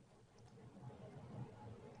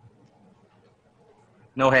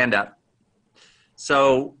 No hand up.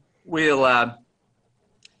 So we'll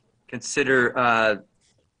consider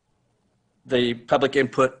the public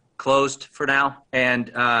input closed for now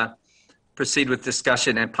and proceed with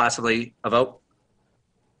discussion and possibly a vote.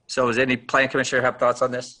 So does any plan commissioner have thoughts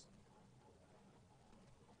on this?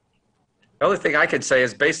 The only thing I can say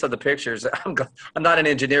is based on the pictures, I'm not an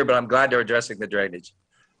engineer, but I'm glad they're addressing the drainage.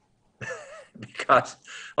 Because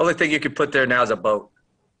the only thing you could put there now is a boat.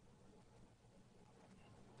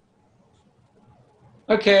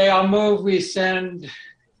 Okay, I'll move we send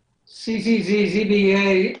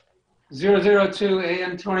CCZ-ZBA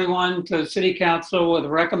 002-AM21 to the City Council with a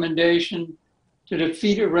recommendation to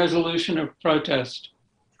defeat a resolution of protest.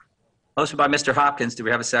 Motion by Mr. Hopkins. Do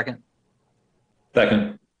we have a second?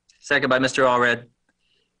 Second. Second by Mr. Allred.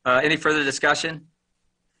 Any further discussion?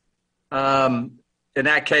 In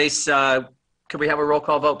that case, could we have a roll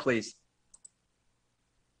call vote, please?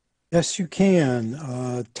 Yes, you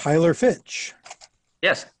can. Tyler Fitch,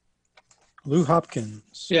 Yes. Lou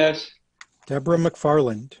Hopkins, Yes. Deborah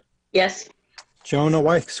McFarland, Yes. Jonah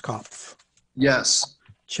Weiskopf, Yes.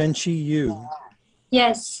 Chen-Chi Yu,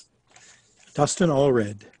 Yes. Dustin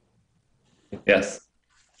Allred, Yes.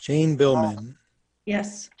 Jane Billman,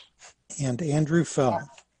 Yes. and Andrew Fell.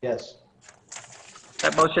 Yes.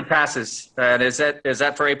 That motion passes. And is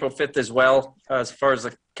that for April 5th as well, as far as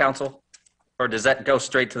the council? Or does that go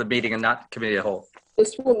straight to the meeting and not committee of the whole?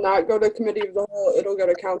 This will not go to committee of the whole. It'll go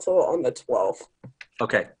to council on the 12th.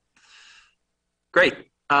 Okay. Great.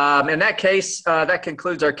 In that case, that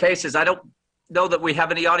concludes our cases. I don't know that we have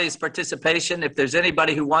any audience participation. If there's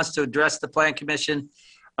anybody who wants to address the Plan Commission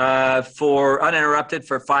for uninterrupted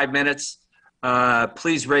for 5 minutes,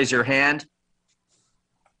 please raise your hand.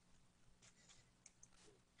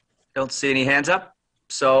 Don't see any hands up.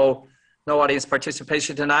 So no audience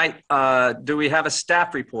participation tonight. Do we have a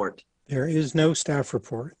staff report? There is no staff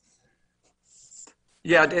report.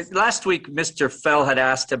 Yeah, last week, Mr. Fell had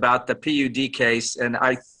asked about the PUD case, and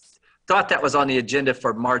I thought that was on the agenda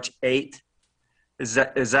for March 8th.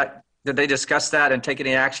 Did they discuss that and take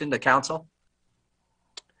any action, the council?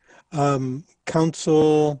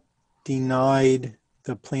 Council denied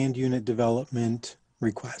the planned unit development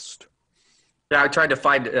request. Yeah, I tried to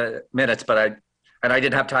find minutes, but I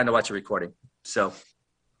didn't have time to watch the recording. So,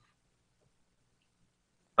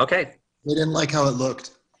 okay. They didn't like how it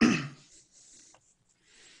looked.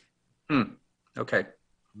 Okay.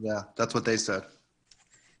 Yeah, that's what they said.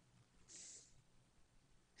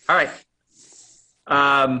 All right.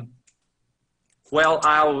 Well,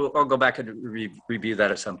 I'll go back and review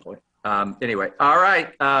that at some point. Anyway, all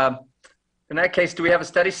right. In that case, do we have a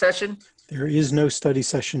study session? There is no study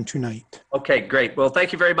session tonight. Okay, great. Well,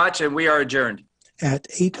 thank you very much, and we are adjourned. At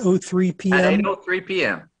 8:03 p.m. At 8:03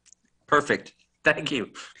 p.m. Perfect. Thank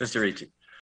you, Mr. Ricci.